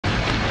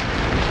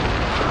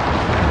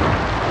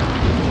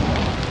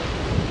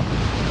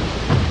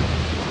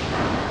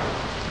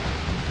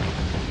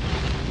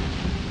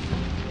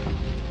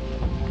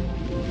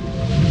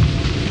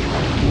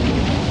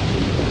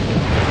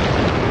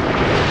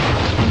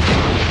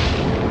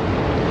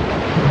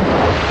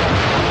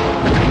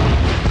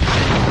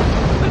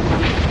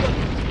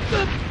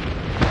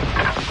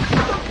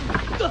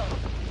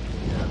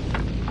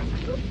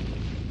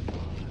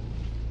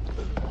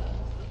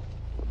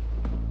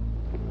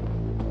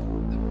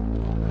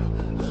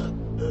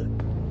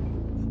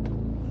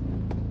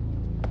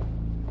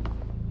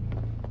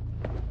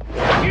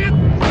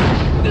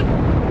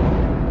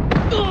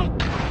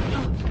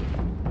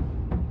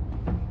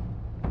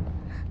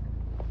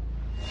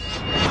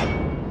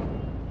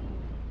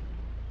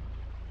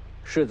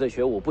世子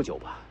学武不久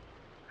吧？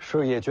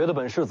是也觉得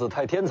本世子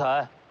太天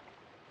才。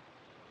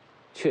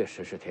确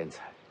实是天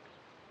才。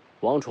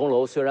王重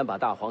楼虽然把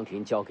大黄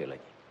庭交给了你，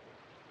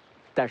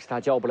但是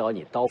他教不了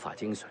你刀法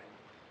精髓、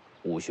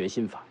武学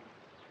心法。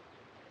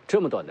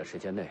这么短的时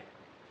间内，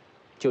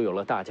就有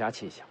了大家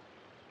气象。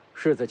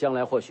世子将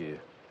来或许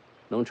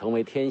能成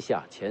为天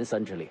下前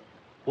3之列。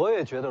我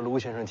也觉得卢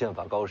先生剑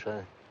法高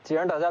深，既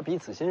然大家彼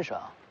此欣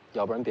赏，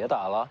要不然别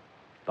打了，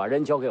把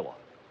人交给我，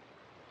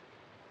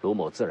卢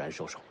某自然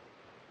收手。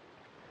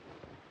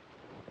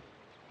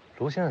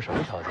卢先生什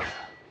么条件？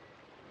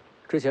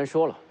之前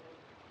说了，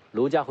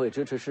卢家会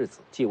支持世子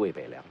继位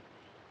北凉。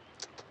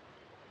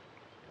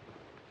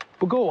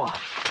不够啊！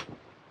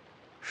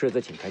世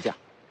子请开价。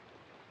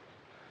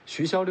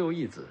徐骁6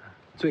义子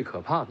最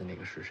可怕的那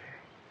个是谁？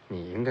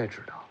你应该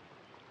知道。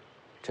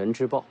陈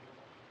之豹。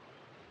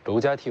卢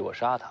家替我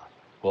杀他，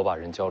我把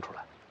人交出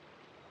来。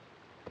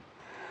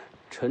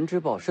陈之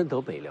豹深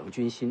得北凉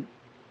军心，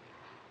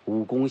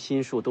武功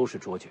心术都是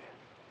卓绝，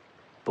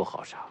不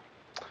好杀。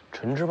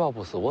陈之豹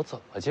不死，我怎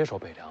么接手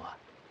北凉啊？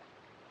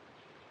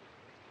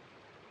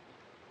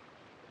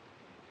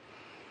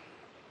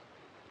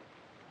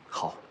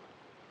好，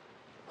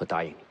我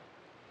答应你。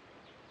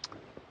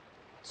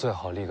最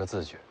好立个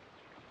字据。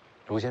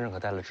卢先生可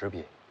带了纸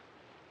笔？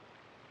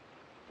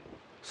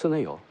寺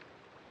内有。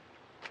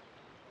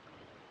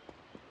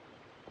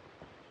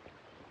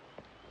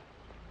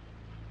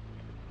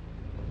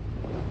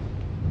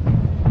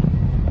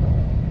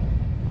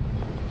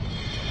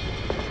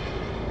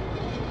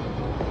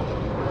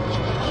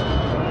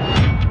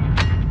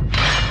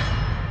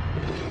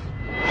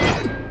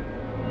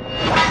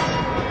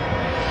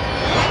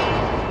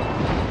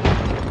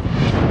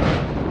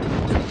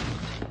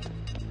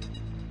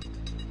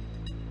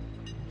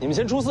你们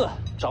先出4，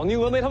找宁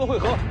峨眉他们会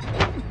合。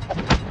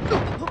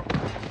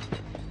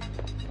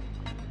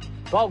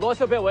报国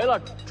却被围了，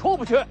出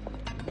不去。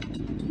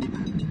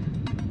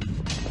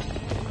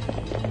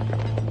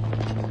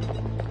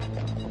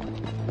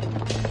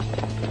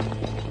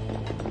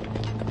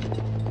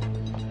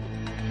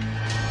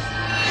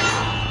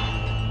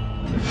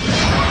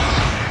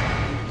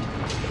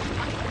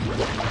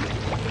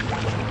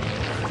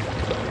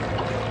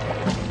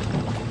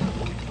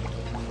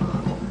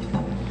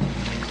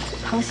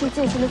唐熙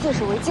剑心的剑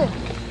水为剑。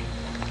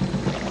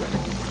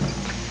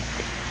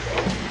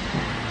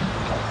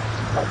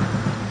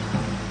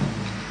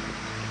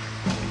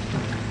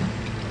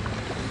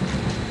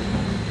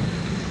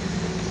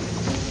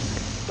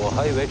我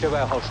还以为这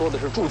外号说的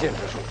是铸剑之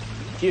术，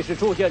既是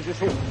铸剑之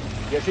术，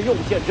也是用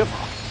剑之法。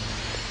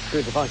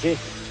世子放心，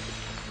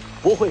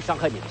不会伤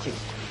害你的性命。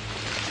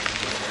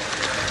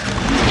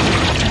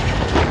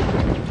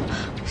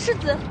世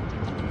子。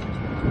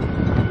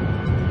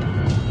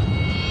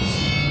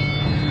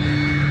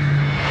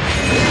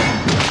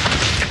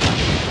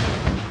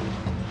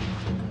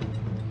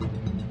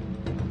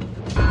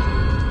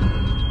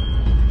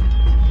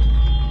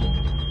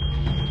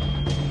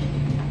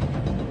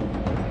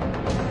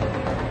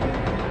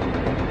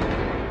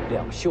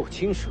绣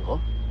青蛇，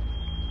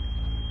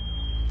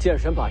剑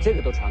神把这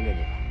个都传给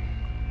你了，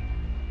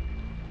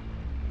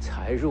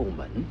才入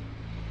门，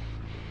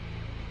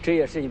这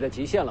也是你的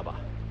极限了吧？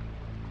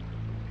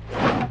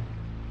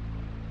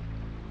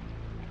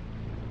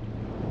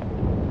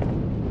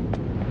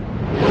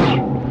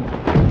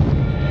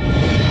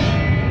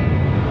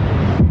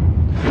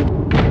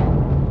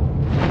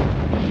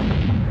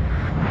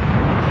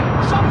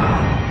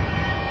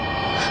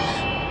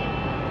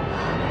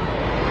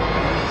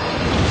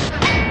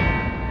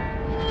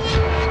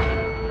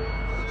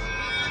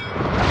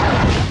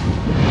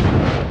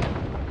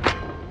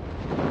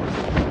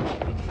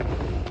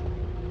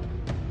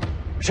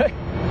谁？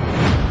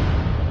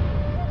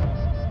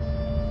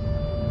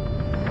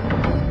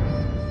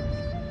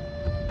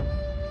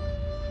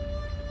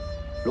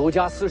卢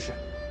家私事，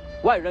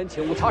外人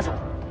请勿插手。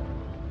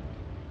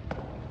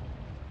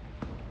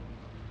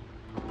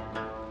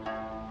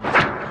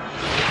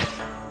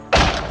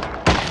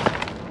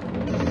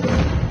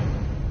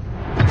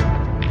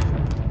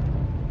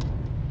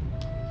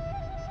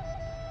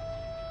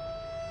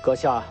阁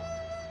下，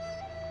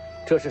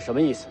这是什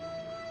么意思？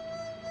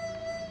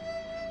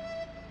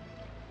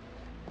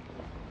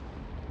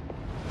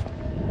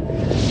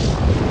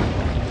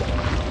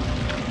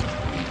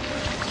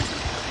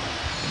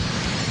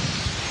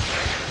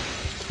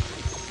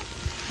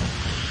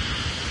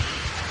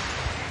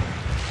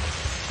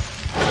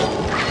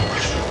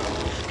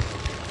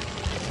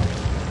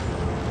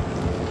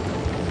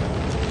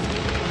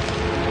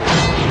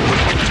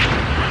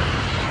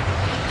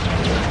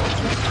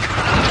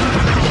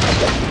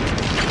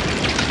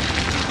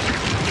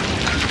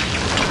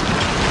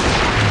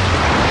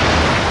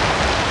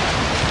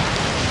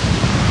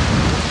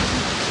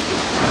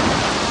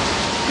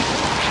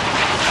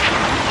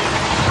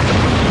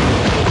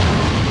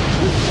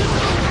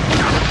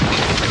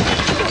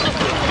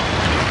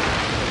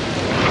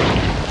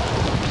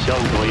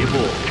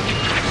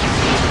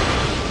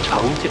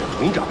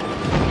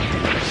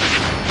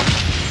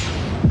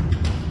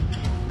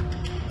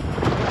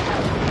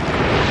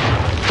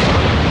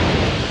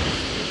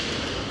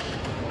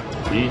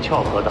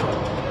翘可挡，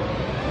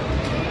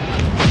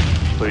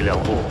退2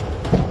步，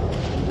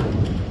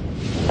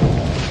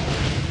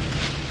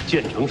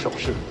建成手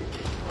势。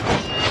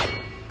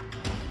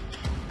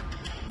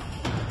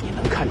你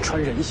能看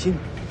穿人心。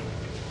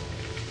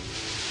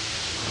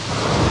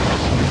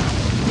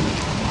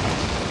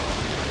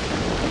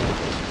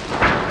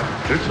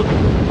直刺，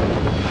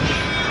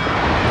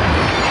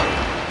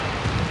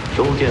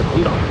收剑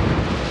横挡。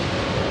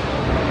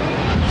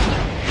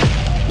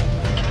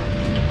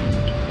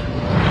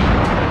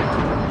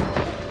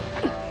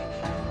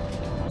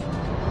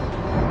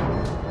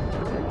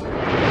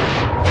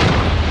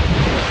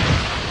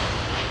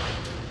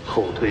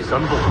后退3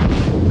步，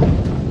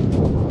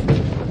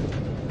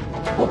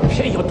我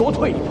偏要多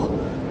退1步。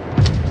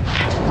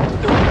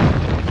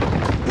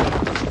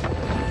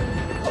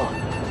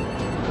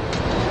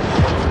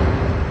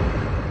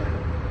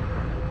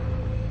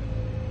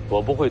我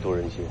不会读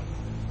人心，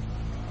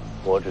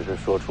我只是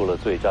说出了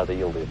最佳的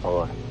应对方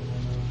案，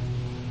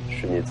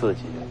是你自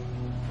己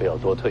非要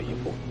多退1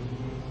步。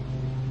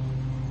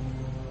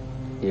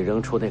你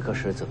扔出那颗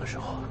石子的时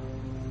候，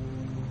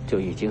就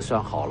已经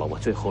算好了我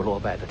最后落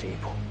败的这一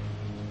步。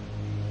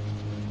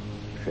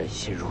人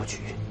心如炬，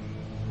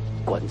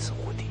官子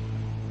无敌。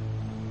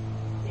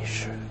你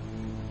是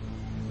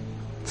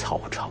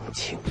曹长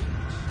青。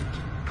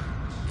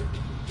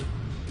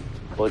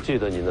我记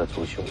得你那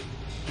族兄。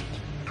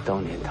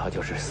当年他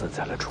就是死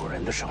在了楚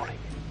人的手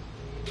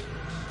里，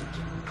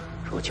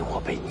如今我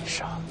被你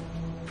杀，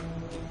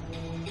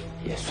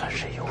也算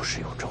是有始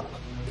有终了。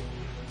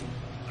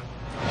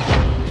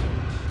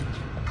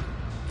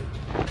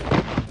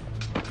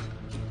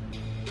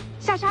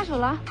下杀手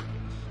了，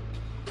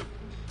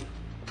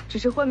只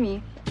是昏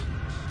迷。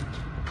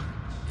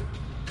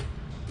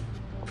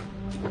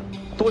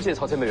多谢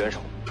曹前辈援手。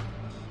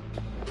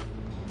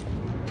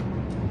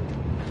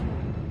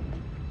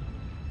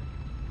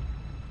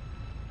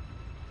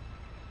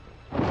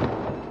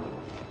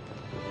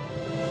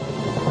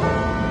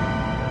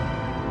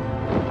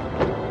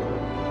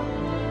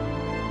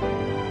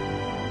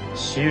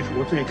西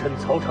楚罪臣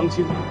曹长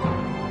青，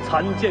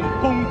参见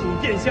公主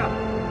殿下。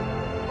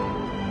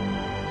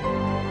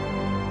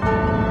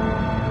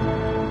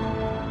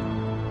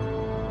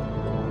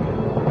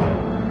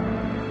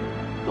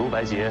卢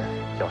白洁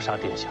要杀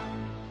殿下，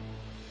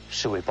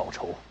是为报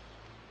仇，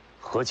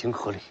合情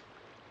合理，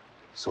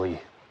所以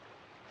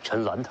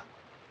臣拦他，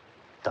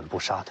但不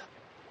杀他。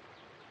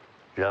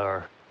然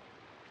而，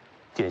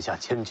殿下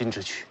千金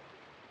之躯，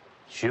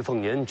徐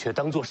凤年却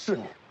当作侍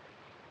女，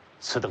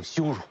此等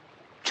羞辱，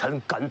臣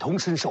感同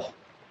身受，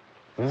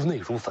无内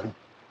如焚。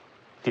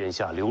殿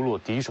下流落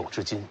敌手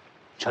至今，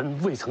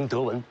臣未曾得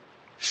闻，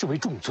是为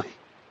重罪。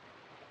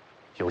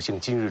有幸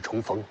今日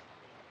重逢，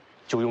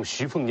就用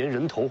徐凤年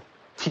人头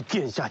替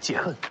殿下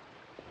解恨。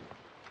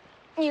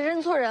你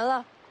认错人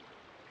了。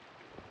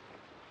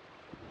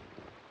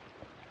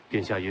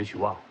殿下也许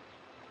忘了，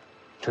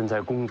臣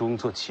在宫中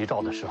做齐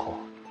诏的时候，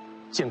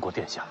见过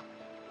殿下。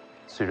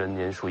虽然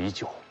年数已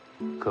久，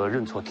可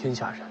认错天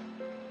下人，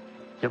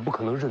也不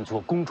可能认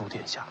错公主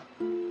殿下。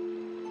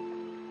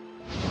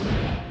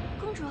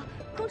公主，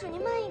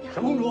您慢一点。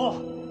小公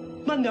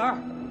主，慢点儿。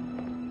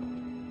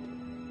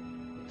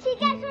乞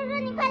丐叔叔，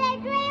你快来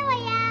追我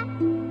呀！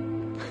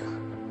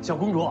小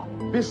公主，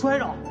别摔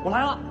着，我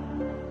来了。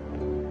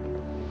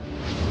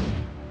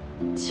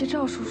齐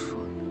兆叔叔。